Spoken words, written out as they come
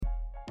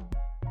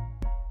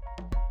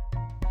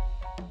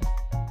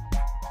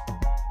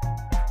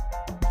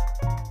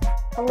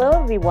Hello,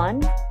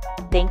 everyone.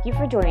 Thank you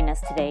for joining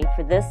us today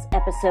for this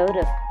episode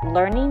of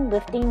Learning,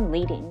 Lifting,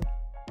 Leading,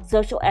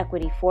 Social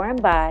Equity for and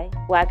by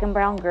Black and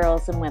Brown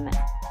Girls and Women.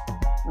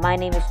 My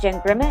name is Jen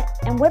Grimmett,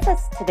 and with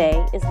us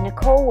today is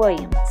Nicole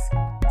Williams,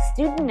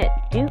 student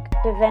at Duke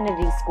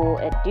Divinity School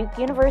at Duke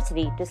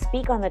University, to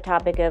speak on the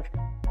topic of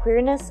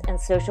queerness and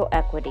social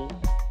equity.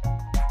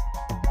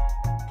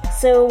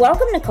 So,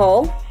 welcome,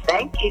 Nicole.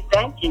 Thank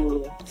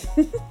you.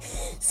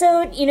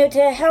 So,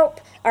 to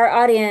help our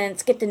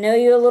audience get to know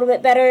you a little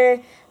bit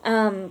better,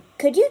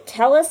 could you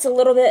tell us a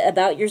little bit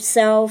about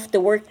yourself, the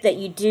work that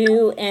you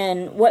do,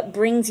 and what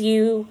brings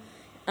you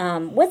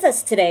with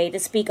us today to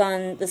speak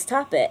on this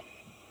topic?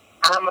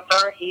 I'm a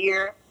third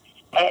year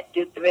at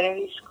Duke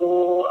Divinity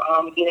School,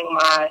 getting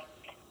my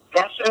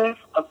Bachelor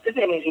of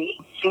Divinity,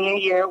 senior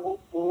year. Whoop,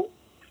 whoop.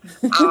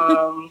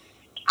 I'm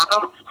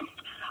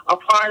a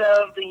part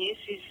of the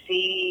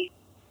UCC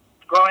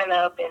growing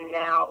up and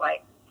now,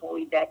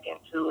 fully back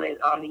into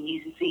it on the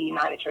UCC,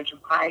 United Church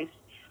of Christ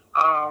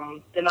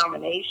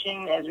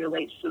denomination as it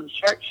relates to the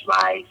church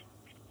life.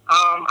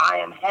 I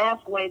am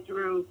halfway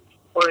through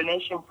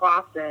ordination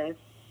process.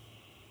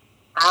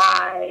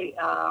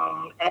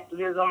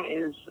 Activism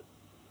is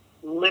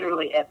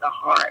literally at the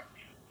heart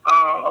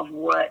of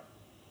what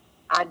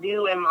I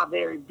do in my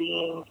very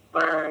being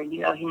for,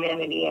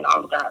 humanity and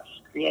all of God's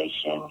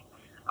creation.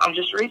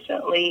 Just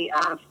recently,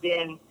 I've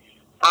been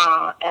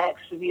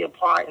asked to be a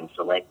part and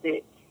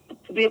selected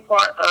to be a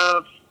part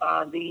of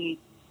the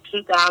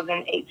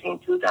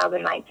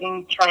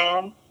 2018-2019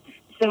 Trans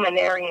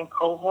Seminarian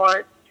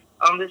cohort.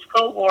 This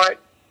cohort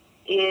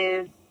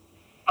is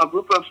a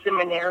group of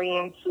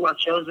seminarians who are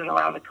chosen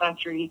around the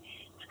country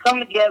to come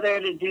together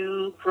to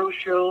do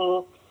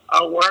crucial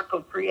work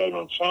of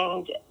creating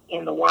change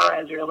in the world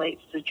as it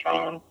relates to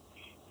trans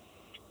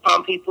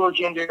people,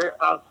 gender,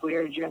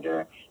 queer,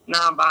 gender,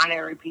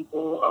 non-binary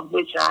people, of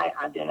which I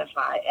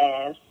identify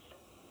as.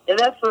 And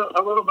that's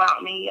a little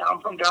about me. I'm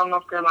from Durham,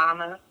 North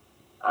Carolina.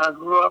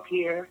 Grew up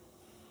here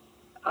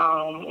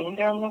in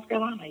Durham, North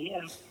Carolina,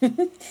 yeah.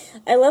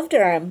 I love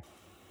Durham.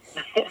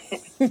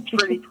 It's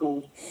pretty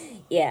cool.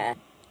 Yeah.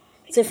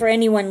 So for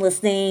anyone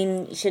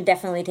listening, you should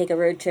definitely take a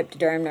road trip to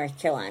Durham, North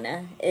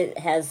Carolina. It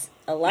has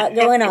a lot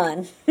going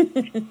on.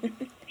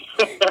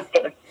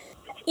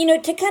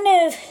 To kind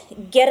of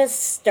get us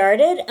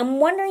started, I'm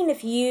wondering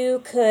if you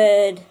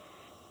could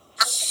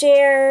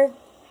share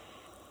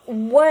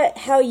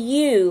how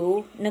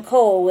you,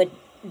 Nicole, would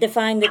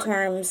define the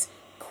terms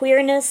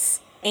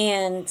queerness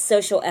and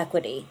social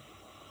equity.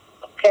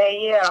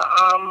 Okay, yeah.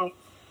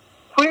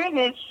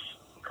 Queerness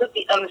could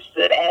be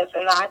understood as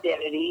an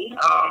identity,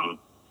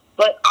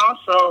 but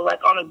also,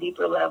 on a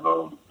deeper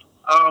level,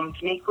 to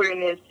me,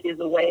 queerness is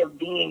a way of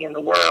being in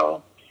the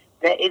world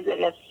that isn't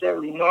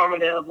necessarily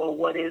normative or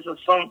what is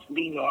assumed to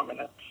be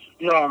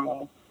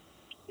normal.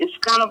 It's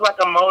kind of like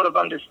a mode of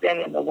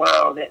understanding the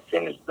world that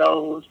centers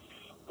those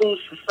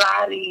whose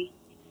society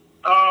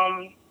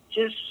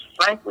just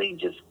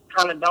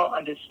kind of don't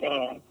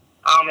understand.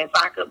 If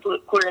I could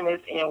put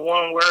queerness in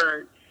one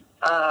word,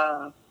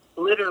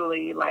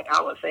 literally,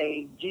 I would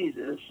say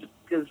Jesus,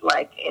 because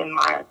in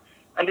my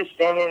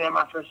understanding and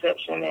my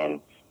perception and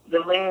the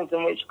lens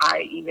in which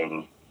I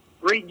even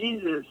read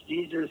Jesus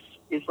is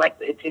the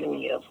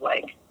epitome of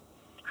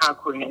how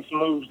queerness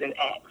moves and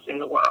acts in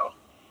the world.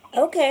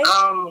 Okay.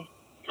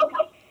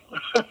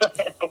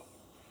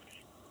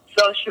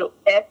 Social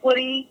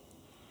equity.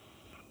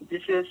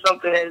 This is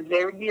something that is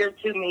very dear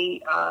to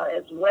me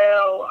as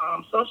well.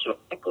 Social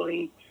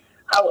equity,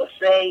 I would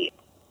say,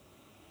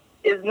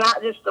 is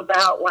not just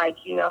about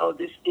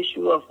this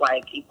issue of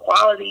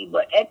equality,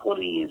 but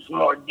equity is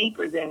more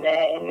deeper than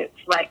that, and it's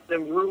the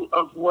root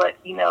of what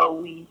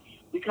we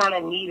kind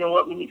of need and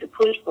what we need to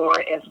push for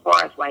as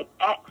far as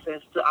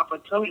access to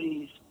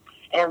opportunities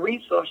and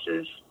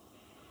resources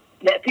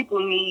that people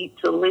need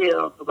to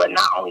live, but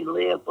not only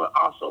live but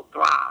also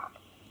thrive.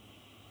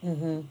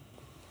 Mm-hmm.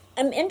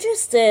 I'm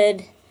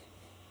interested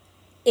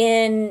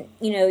in,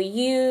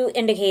 you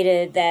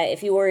indicated that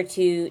if you were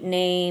to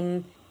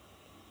name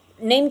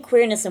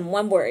queerness in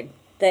one word,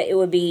 that it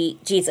would be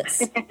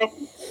Jesus.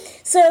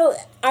 So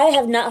I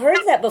have not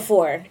heard that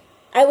before.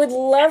 I would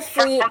love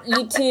for you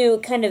to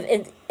kind of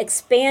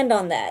expand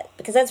on that,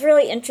 because that's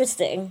really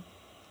interesting.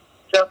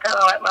 So kind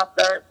of my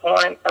third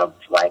point of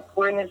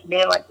queerness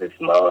being this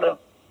mode of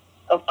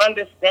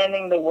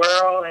understanding the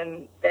world,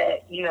 and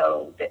that,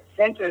 that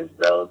centers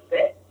those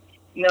that,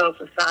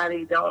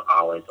 society don't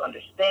always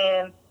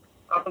understand.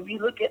 If you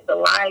look at the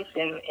life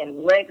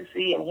and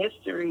legacy and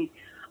history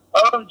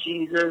of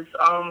Jesus,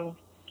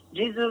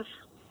 Jesus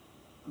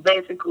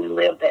basically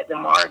lived at the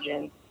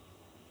margin.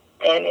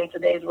 And in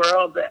today's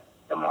world,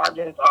 the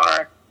margins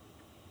are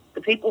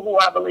the people who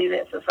I believe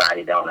that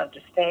society don't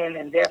understand,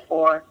 and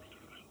therefore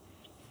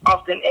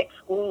often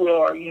exclude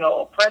or,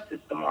 oppresses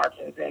the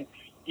margins. And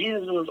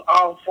Jesus was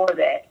all for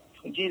that.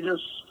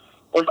 Jesus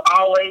was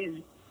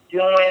always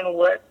doing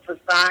what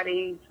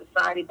society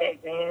back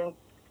then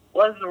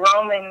was the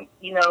Roman,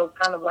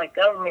 kind of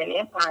government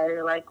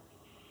empire,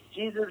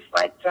 Jesus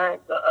like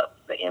turned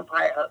the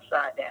empire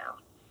upside down.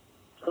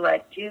 So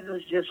like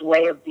Jesus' just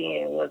way of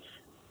being was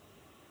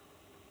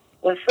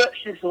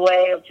such this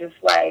way of just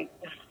like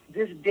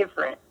just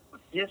different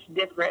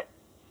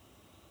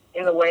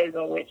in the ways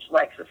in which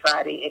like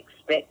society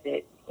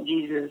expected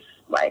Jesus.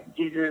 Like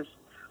Jesus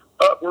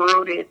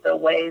uprooted the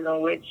ways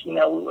in which, you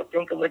know, we would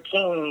think of a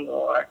king,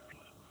 or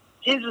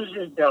Jesus was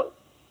just dope.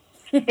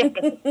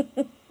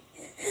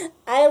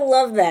 I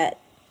love that.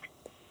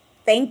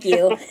 Thank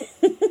you.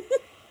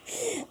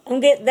 I'm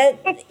good.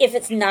 That if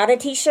it's not a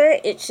T-shirt,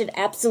 it should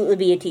absolutely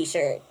be a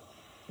T-shirt.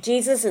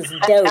 Jesus is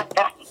dope.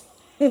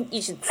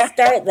 You should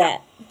start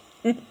that.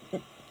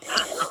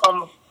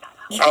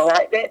 I'll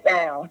write that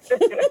down.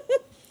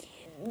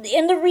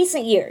 In the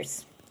recent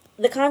years,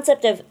 the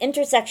concept of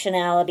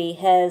intersectionality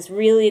has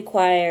really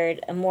acquired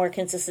a more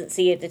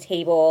consistency at the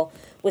table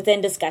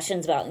within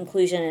discussions about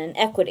inclusion and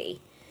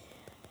equity.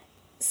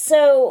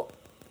 So,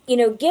 you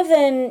know,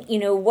 given, you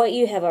know, what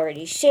you have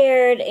already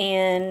shared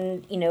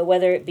and, you know,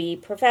 whether it be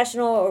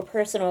professional or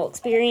personal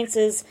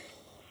experiences,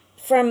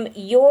 from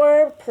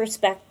your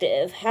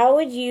perspective, how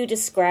would you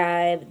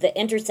describe the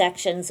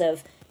intersections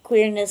of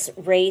queerness,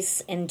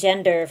 race, and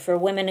gender for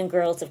women and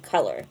girls of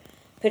color,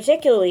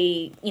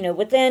 particularly, you know,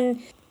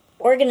 within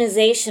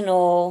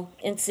organizational,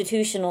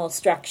 institutional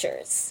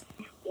structures?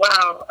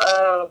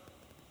 Wow.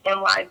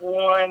 And like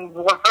one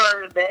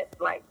word that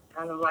like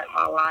kind of like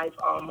my life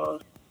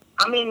almost.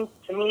 I mean,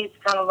 to me, it's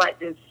kind of like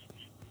this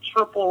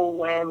triple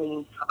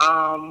whammy.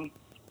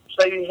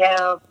 So you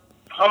have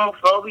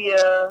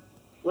homophobia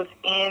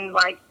within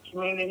like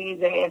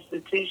communities and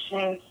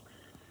institutions.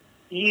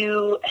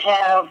 You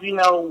have, you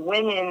know,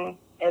 women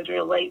as it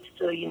relates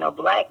to, you know,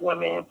 black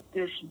women,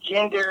 this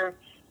gender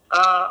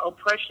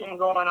oppression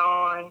going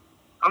on.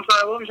 I'm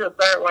sorry, what was your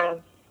third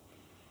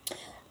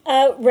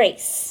one?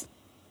 Race.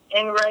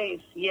 And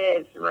race,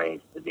 yes,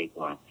 race, the big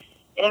one.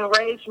 And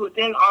race,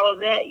 within all of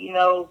that, you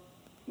know,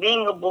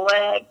 being a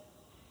black,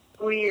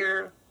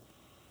 queer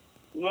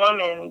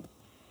woman,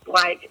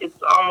 like, it's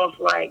almost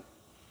like,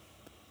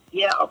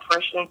 yeah,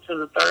 oppression to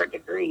the third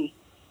degree.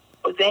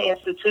 Within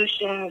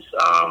institutions,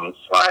 as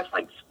far as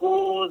like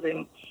schools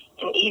and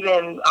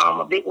even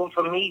a big one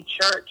for me,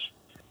 church,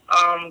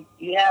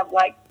 you have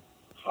like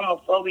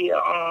homophobia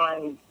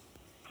on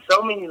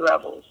so many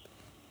levels.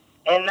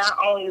 And not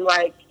only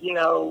like, you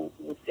know,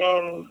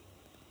 within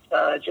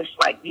just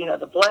like, you know,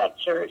 the black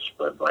church,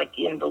 but like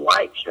in the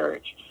white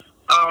church,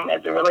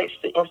 as it relates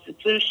to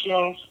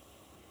institutions.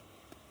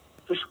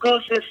 The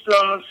school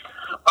systems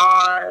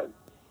are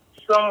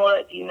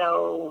somewhat, you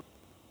know,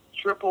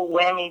 triple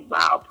whammy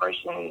by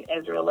oppression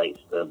as it relates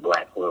to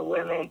black queer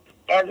women,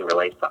 as it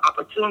relates to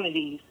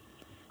opportunities.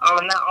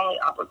 Not only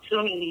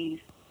opportunities,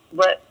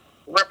 but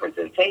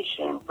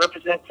representation.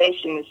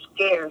 Representation is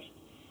scarce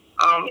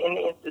in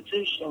the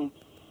institutions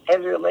as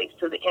it relates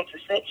to the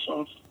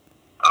intersections.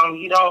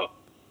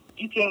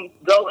 You can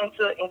go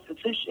into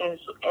institutions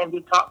and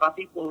be taught by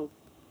people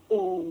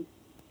who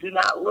do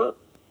not look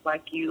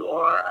like you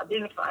or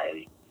identify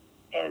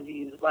as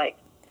you. Like,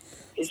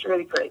 it's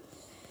really crazy.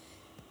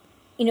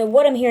 You know,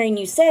 what I'm hearing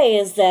you say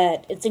is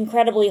that it's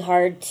incredibly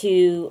hard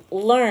to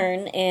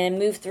learn and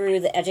move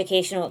through the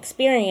educational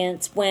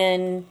experience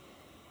when,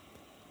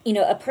 you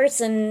know, a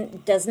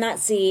person does not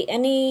see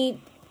any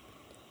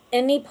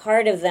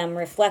part of them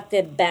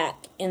reflected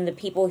back in the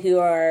people who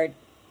are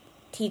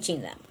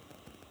teaching them.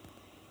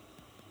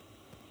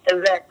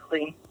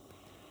 Exactly.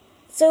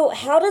 So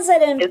how does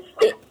that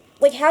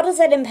how does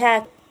that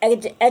impact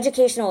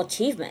educational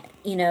achievement,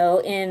 you know,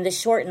 in the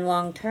short and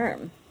long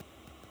term?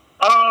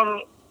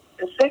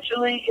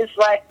 Essentially, it's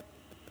like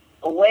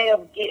a way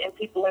of getting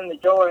people in the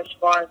door as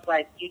far as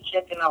like you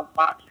checking off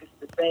boxes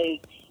to say,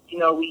 you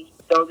know, we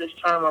throw this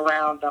term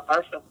around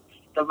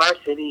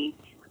diversity,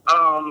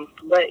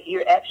 but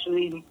you're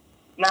actually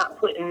not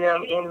putting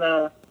them in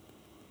the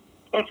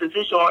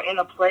institution or in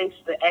a place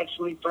to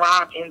actually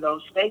thrive in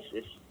those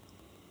spaces.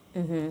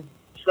 Mm-hmm.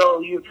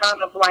 So you're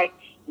kind of like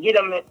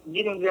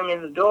getting them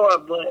in the door,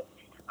 but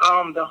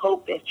the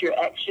hope that you're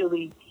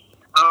actually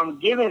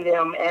giving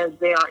them as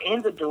they are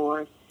in the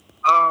doors,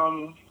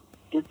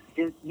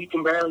 you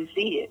can barely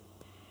see it.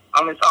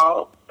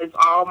 It's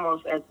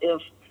almost as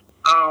if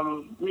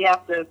we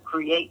have to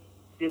create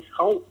this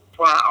hope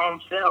for our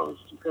own selves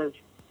because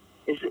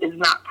it's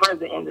not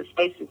present in the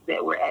spaces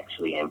that we're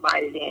actually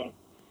invited in,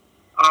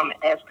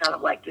 as kind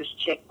of like this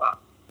checkbox.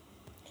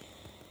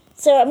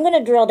 So I'm going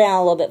to drill down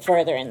a little bit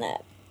further in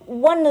that.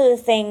 One of the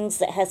things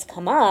that has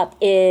come up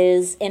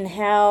is in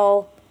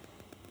how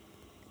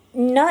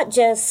not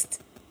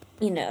just,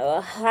 you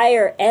know,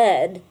 higher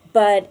ed,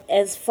 but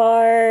as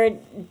far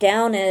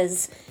down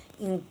as,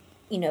 you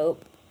know,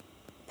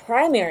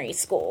 primary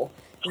school,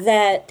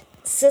 that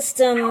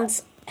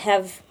systems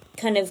have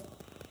kind of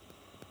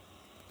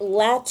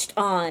latched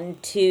on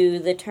to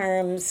the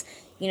terms,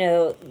 you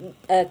know,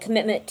 a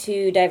commitment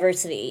to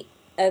diversity,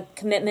 a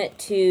commitment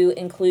to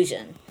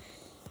inclusion.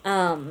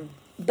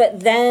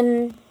 But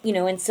then, you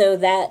know, and so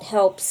that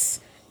helps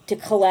to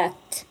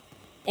collect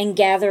and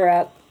gather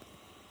up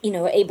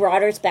a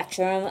broader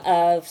spectrum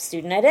of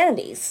student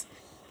identities.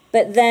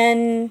 But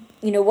then,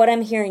 what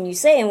I'm hearing you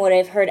say and what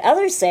I've heard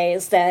others say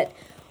is that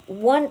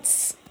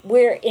once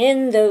we're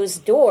in those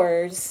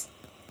doors,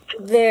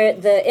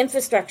 the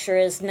infrastructure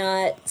is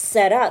not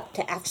set up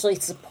to actually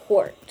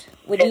support.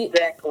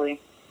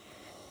 Exactly.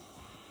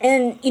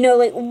 And,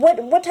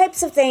 what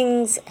types of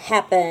things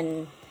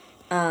happen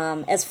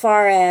as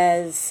far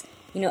as,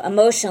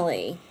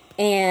 emotionally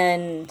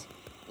and,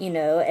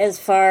 as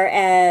far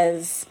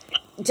as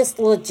just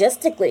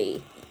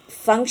logistically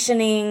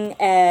functioning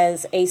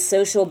as a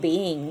social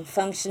being,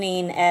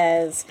 functioning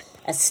as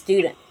a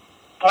student?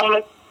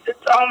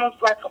 It's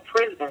almost like a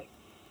prison.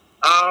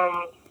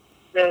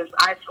 There's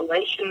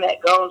isolation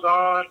that goes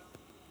on.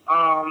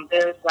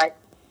 There's like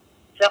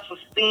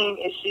self-esteem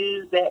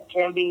issues that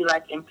can be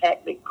like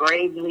impacted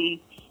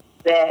gravely,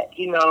 that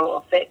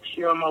affects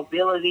your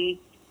mobility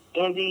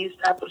in these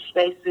type of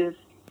spaces.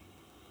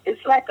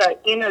 It's like an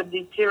inner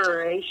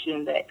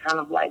deterioration that kind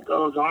of like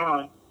goes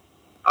on.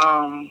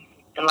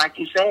 And like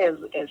you say,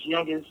 as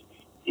young as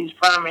these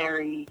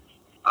primary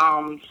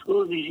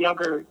schools, these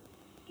younger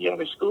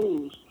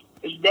schools,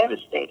 it's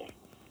devastating.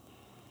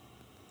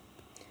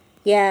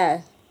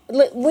 Yeah.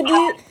 Would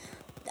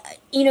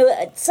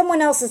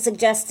someone else has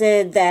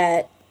suggested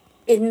that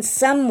in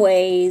some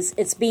ways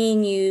it's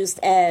being used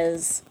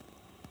as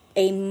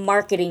a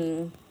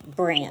marketing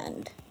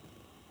brand.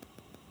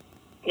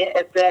 Yeah,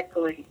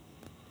 exactly.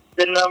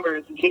 The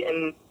numbers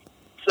getting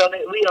so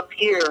that we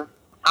appear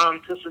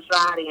to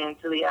society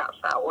and to the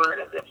outside world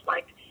as if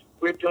like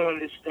we're doing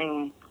this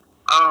thing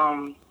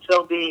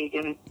so big,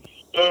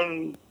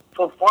 and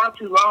for far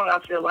too long I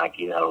feel like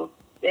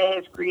that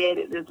has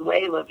created this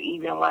wave of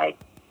even like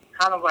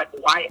kind of like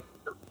white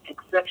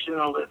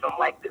exceptionalism,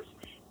 like this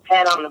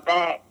pat on the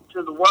back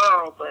to the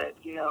world, but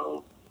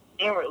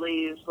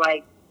inwardly it's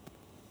like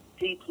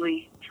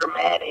deeply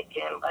traumatic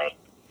and like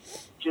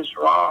just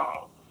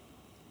wrong.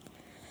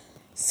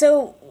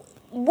 So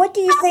what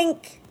do you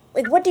think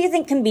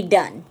can be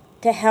done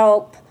to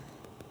help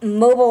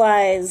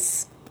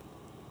mobilize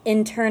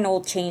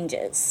internal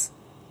changes?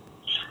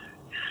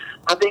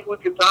 I think we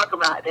could talk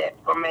about that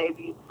for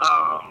maybe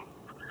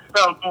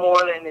some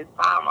more than this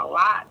time a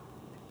lot.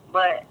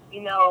 But,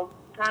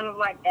 kind of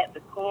like at the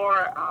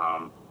core,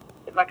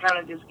 if I kind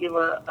of just give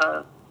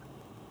a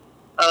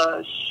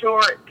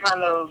short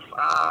kind of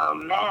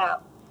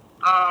map,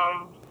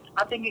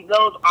 I think it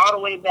goes all the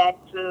way back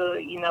to,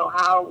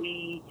 how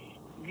we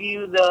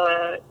view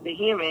the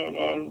human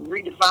and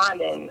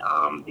redefining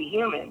the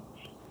human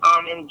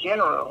in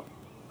general.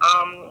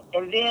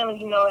 And then,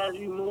 as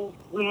we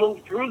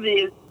move through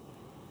this,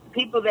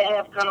 people that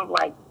have kind of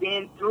like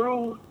been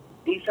through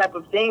these type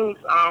of things,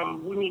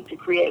 we need to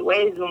create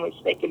ways in which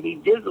they can be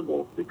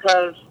visible,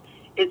 because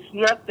it's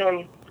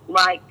nothing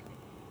like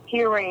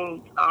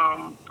hearing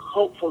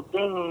hopeful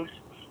things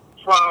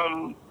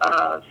from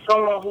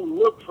someone who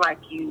looks like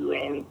you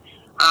and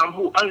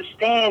who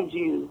understands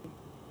you.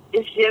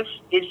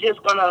 It's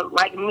just gonna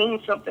like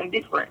mean something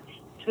different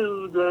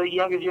to the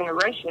younger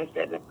generations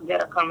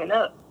that are coming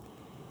up.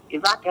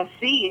 If I can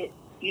see it,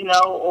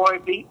 or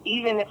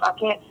even if I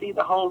can't see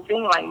the whole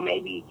thing, like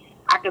maybe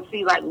I can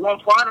see like one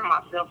part of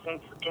myself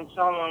in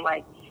someone,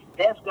 like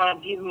that's gonna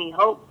give me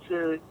hope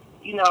to,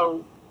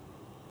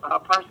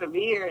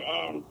 persevere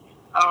and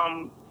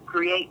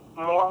create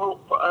more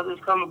hope for others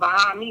coming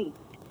behind me.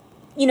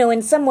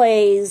 In some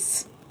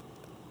ways,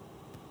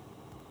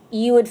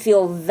 you would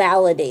feel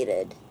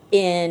validated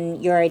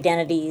in your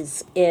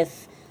identities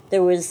if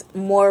there was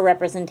more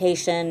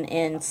representation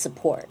and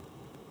support.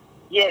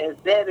 Yes,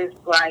 that is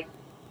like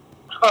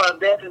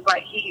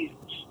huge.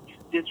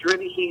 It's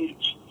really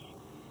huge.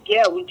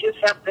 Yeah, we just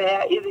have to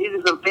have. It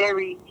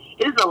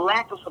is a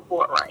lack of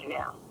support right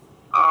now.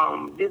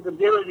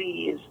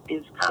 Visibility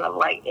is kind of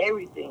like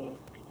everything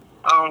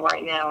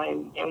right now,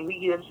 and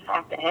we just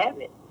have to have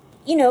it.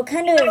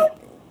 Kind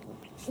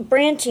of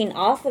branching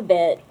off a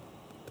bit,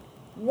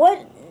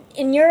 what,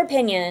 in your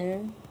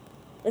opinion,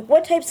 like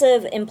what types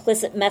of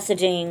implicit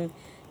messaging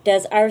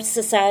does our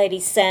society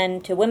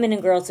send to women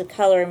and girls of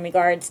color in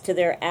regards to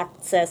their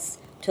access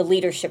to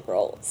leadership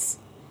roles?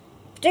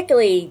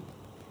 Particularly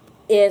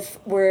if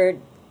we're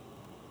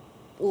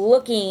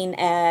looking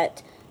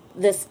at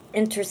this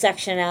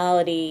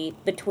intersectionality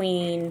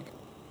between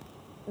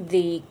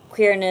the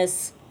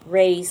queerness,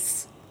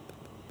 race,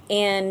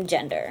 and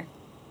gender.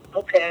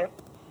 Okay.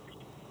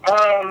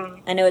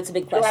 I know it's a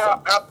big question.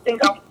 Well, I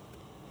think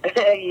I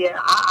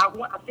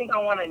think I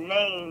want to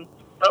name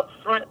up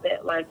front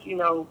that, like,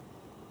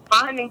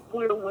 finding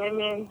queer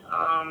women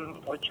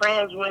or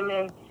trans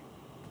women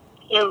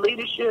in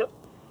leadership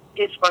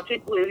is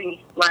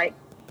particularly, like,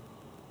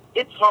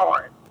 it's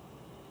hard.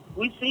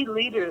 We see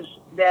leaders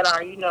that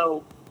are,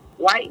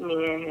 white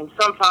men and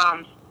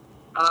sometimes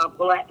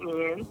black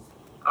men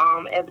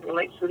as it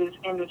relates to this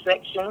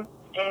intersection.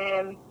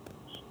 And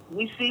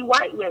we see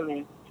white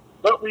women,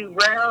 but we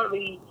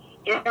rarely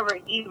ever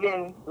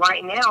even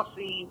right now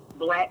see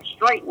black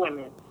straight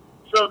women.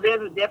 So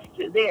there's a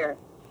deficit there.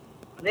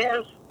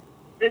 There's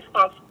this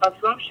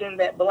assumption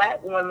that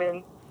black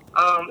women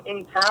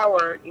in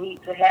power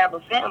need to have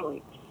a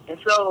family. And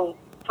so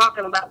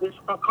talking about this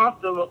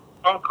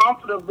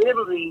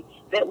uncomfortability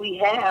that we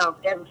have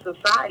as a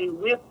society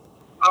with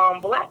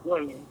black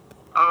women,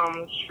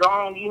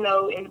 strong,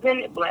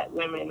 independent black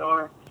women,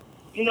 or,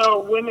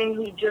 women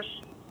who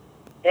just,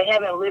 they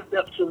haven't lived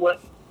up to what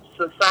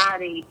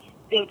society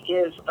think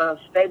is a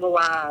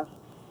stabilized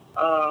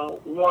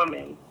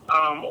woman,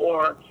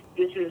 or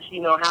this is,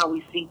 how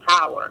we see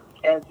power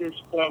as this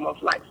form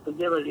of like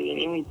stability,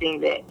 and anything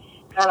that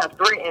kind of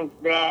threatens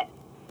that,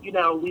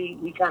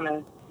 we kind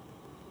of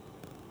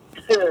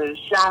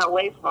shy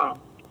away from.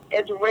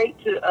 As it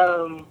relates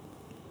to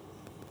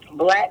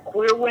black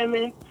queer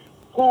women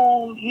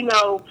who,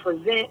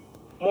 present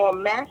more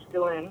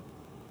masculine,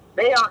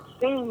 they aren't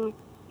seen,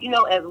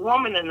 as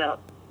woman enough.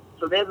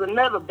 So there's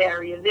another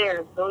barrier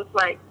there. So it's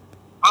like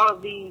all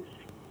of these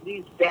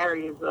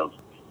barriers of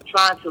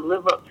trying to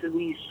live up to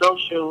these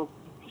social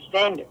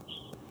standards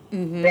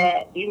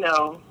that,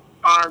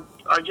 are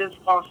just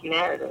false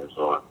narratives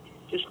or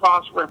just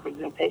false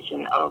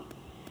representation of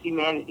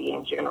humanity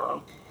in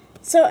general.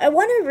 So I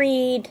want to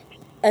read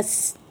a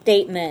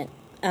statement,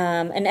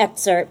 an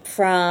excerpt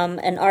from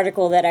an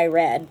article that I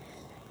read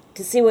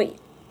to see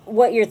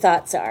what your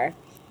thoughts are.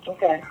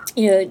 Okay.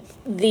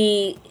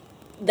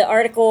 The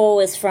article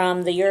is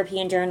from the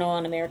European Journal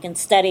on American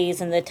Studies,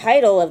 and the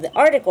title of the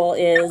article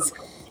is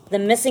 "The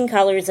Missing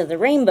Colors of the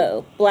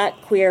Rainbow: Black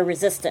Queer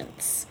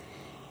Resistance."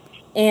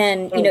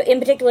 And, in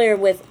particular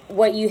with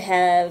what you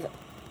have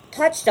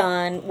touched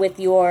on with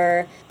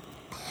your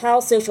how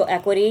social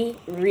equity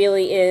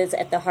really is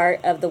at the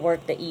heart of the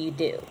work that you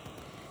do.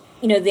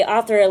 The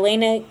author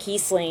Elena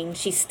Kiesling,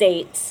 she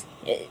states,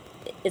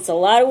 it's a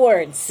lot of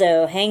words,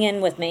 so hang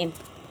in with me.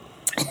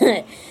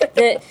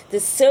 The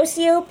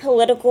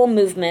socio-political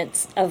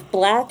movements of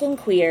black and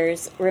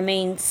queers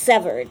remain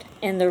severed,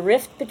 and the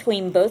rift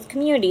between both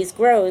communities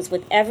grows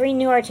with every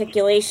new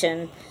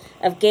articulation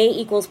of gay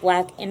equals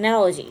black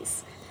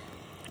analogies.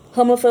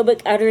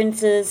 Homophobic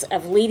utterances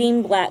of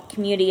leading black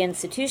community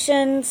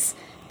institutions,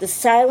 the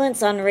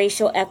silence on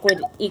racial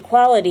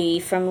equality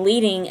from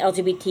leading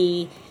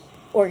LGBT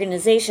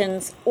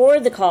organizations, or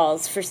the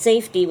calls for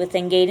safety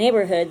within gay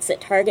neighborhoods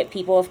that target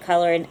people of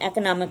color and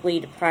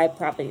economically deprived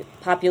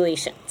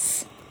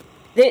populations.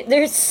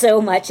 There's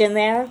so much in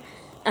there.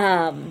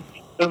 So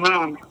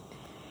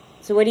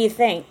what do you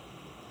think?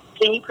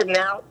 Can you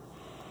pronounce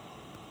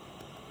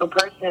the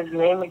person's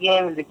name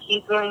again? Is it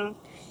Kiesling?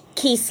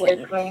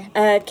 Kiesling.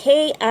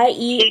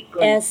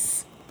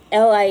 Kiesling.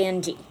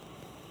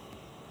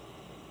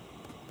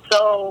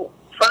 So,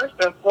 first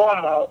and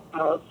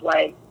foremost,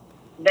 like,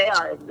 they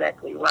are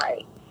exactly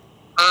right.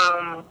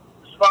 As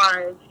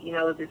far as,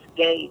 this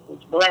gay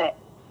equals black,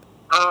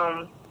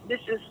 this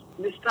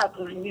type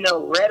of,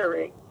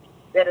 rhetoric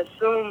that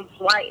assumes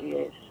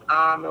whiteness.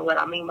 And what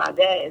I mean by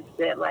that is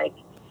that, like,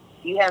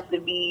 you have to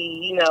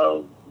be,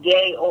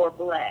 gay or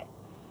black.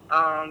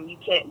 You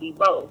can't be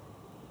both.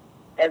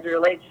 As it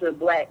relates to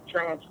black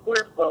trans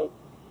queer folk,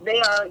 they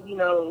are,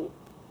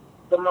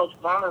 the most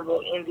vulnerable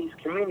in these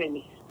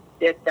communities.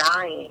 They're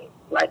dying,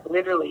 like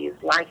literally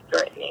it's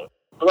life-threatening.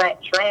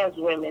 Black trans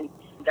women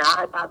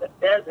die by the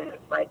dozens,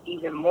 like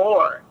even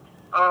more.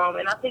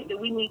 And I think that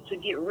we need to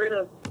get rid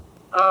of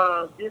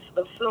this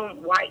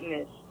assumed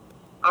whiteness,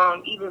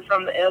 even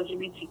from the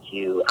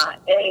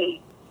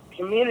LGBTQIA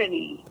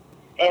community,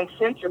 and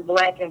center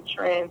black and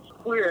trans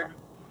queer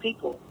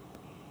people.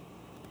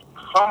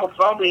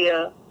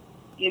 Homophobia,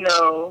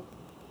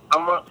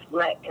 amongst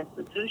black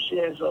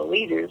institutions or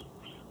leaders,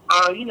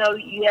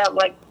 you have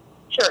like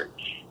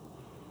church.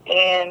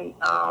 And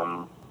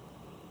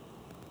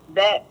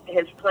that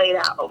has played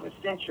out over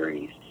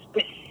centuries,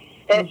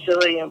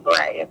 especially in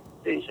black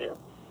institutions.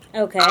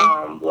 Okay.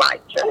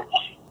 Like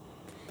church.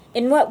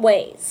 In what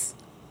ways?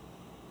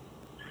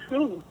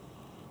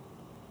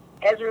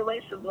 As it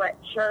relates to black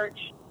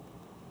church,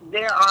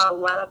 there are a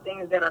lot of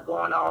things that are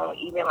going on,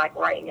 even like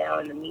right now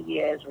in the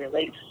media, as it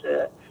relates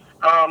to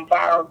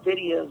viral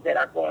videos that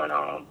are going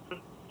on.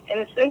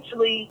 And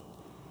essentially,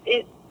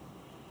 it's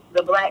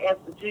the black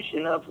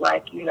institution of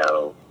like,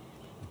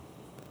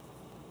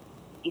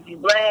 if you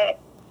black,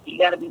 you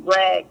got to be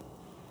black.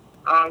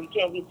 You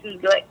can't be too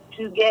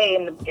gay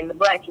in the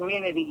black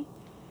community,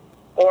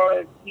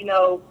 or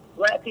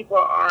black people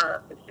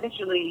are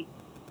essentially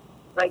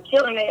like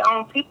killing their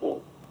own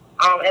people.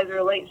 As it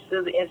relates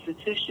to the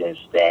institutions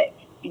that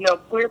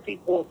queer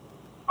people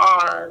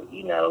are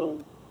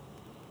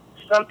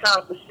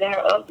sometimes the center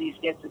of these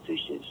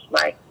institutions,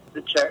 like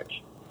the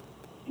church.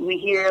 We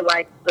hear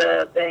like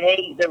the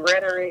hate, the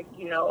rhetoric,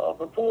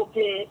 over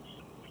pulpits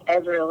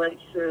as it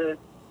relates to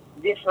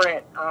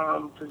different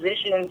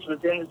positions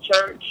within the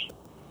church.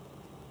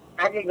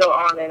 I could go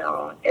on and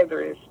on,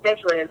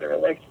 especially as it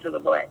relates to the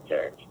black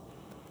church.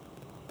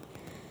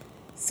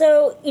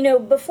 So,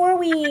 before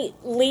we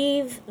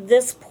leave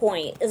this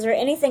point, is there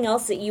anything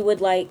else that you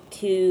would like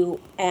to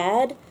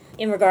add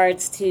in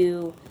regards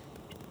to,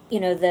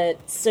 the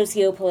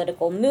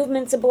socio-political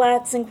movements of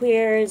blacks and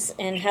queers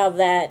and how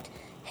that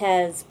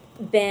has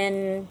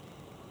been,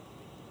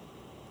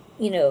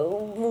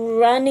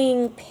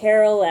 running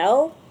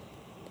parallel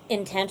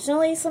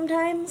intentionally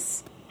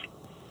sometimes.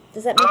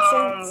 Does that make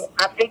sense?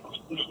 I think,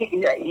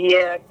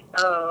 yeah.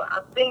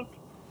 I think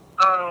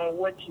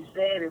what you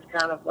said is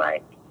kind of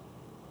like,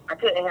 I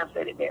couldn't have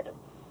said it better.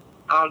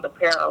 The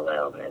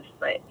parallelness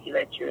that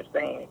you're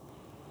saying.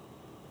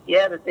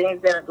 Yeah, the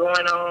things that are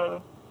going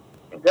on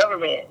in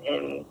government,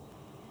 and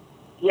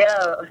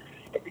yeah,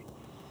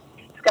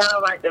 it's kind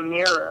of like the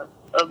mirror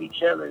of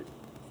each other.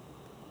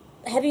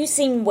 Have you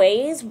seen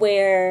ways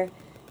where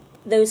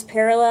those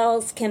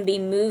parallels can be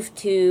moved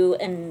to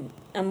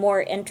a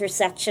more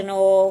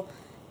intersectional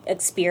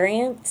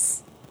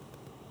experience?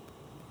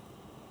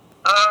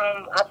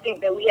 I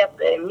think that we have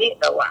to admit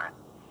a lot.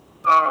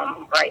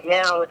 Right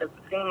now, it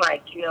doesn't seem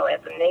like, as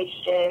a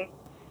nation,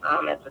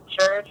 as a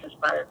church, as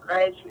part of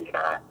Christ,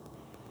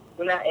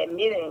 we're not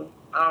admitting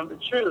the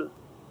truth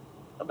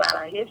about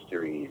our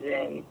histories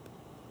and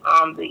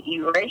the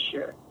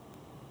erasure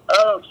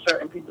of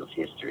certain people's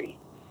history.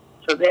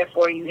 So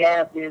therefore, you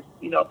have this,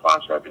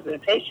 false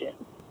representation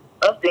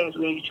of things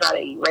when you try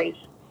to erase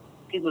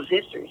people's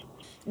history.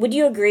 Would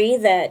you agree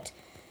that,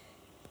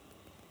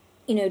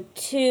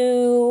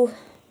 two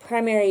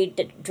primary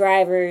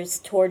drivers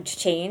towards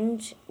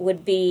change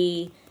would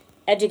be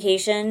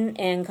education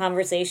and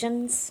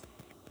conversations?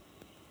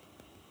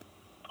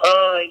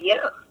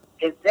 Yeah,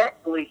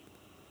 exactly.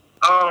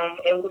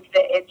 And with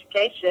that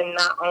education,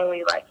 not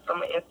only like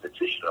from an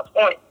institutional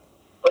point,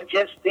 but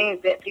just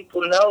things that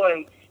people know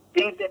and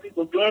things that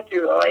people been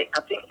through. Like,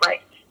 I think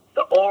like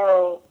the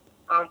oral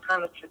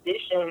kind of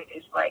tradition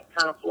is like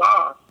kind of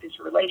lost. It's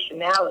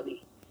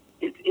relationality.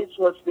 It's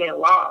what's being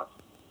lost.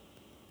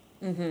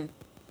 Mm-hmm.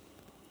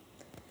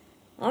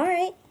 All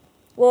right.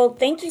 Well,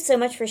 thank you so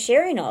much for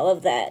sharing all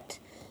of that.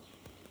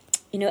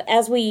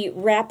 As we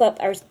wrap up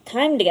our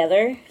time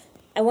together,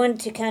 I wanted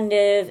to kind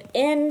of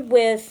end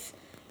with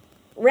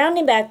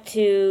rounding back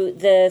to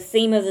the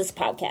theme of this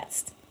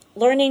podcast: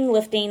 learning,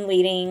 lifting,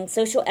 leading,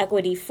 social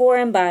equity for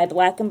and by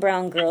Black and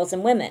brown girls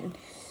and women.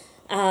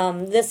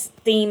 This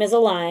theme is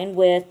aligned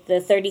with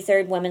the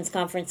 33rd Women's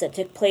Conference that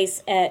took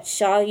place at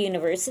Shaw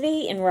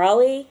University in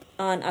Raleigh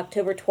on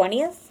October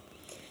 20th.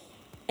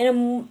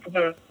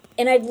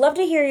 And I'd love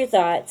to hear your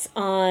thoughts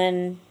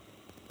on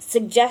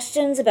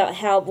suggestions about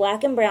how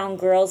Black and brown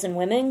girls and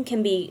women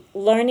can be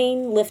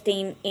learning,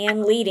 lifting,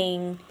 and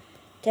leading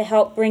to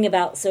help bring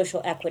about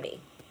social equity.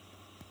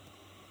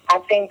 I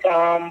think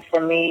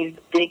for me,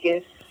 the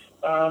biggest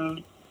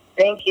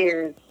thing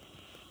here is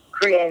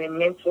creating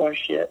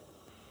mentorship.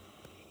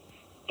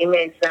 It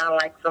may sound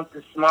like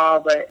something small,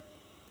 but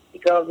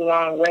it goes a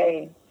long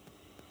way.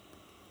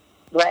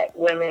 Black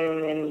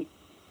women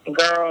and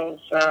girls,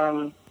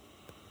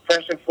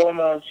 first and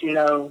foremost,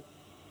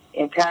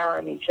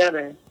 empowering each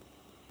other.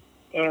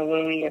 And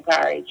when we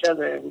empower each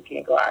other, we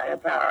can go out and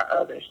empower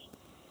others.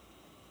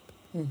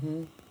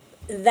 Mm-hmm.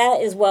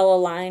 That is well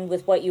aligned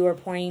with what you were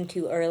pointing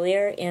to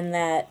earlier in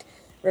that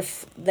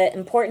the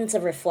importance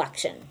of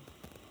reflection,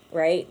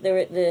 right?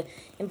 The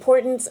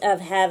importance of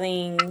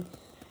having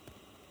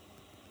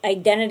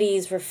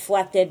identities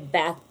reflected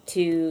back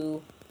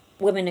to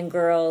women and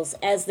girls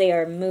as they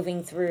are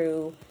moving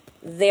through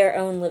their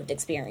own lived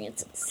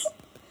experiences.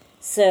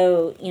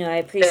 So, I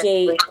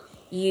appreciate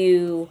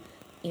you,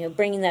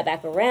 bringing that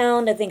back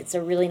around. I think it's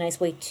a really nice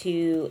way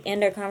to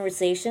end our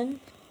conversation.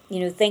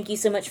 Thank you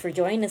so much for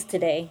joining us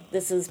today.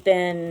 This has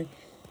been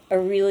a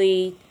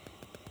really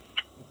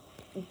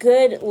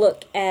good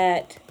look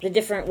at the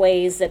different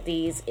ways that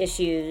these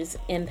issues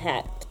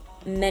impact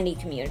many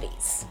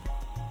communities.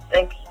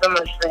 Thank you so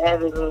much for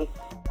having me.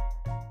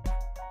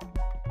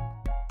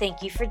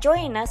 Thank you for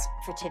joining us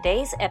for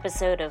today's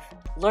episode of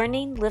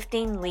Learning,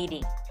 Lifting,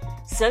 Leading,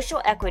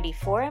 Social Equity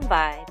for and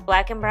by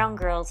Black and Brown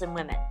Girls and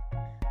Women,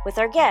 with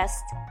our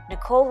guest,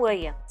 Nicole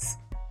Williams,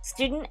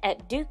 student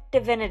at Duke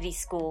Divinity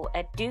School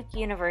at Duke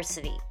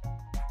University.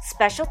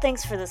 Special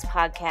thanks for this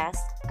podcast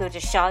go to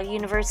Shaw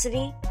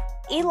University,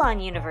 Elon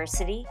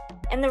University,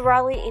 and the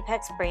Raleigh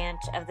Apex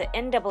branch of the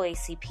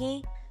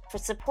NAACP for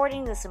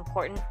supporting this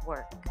important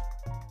work.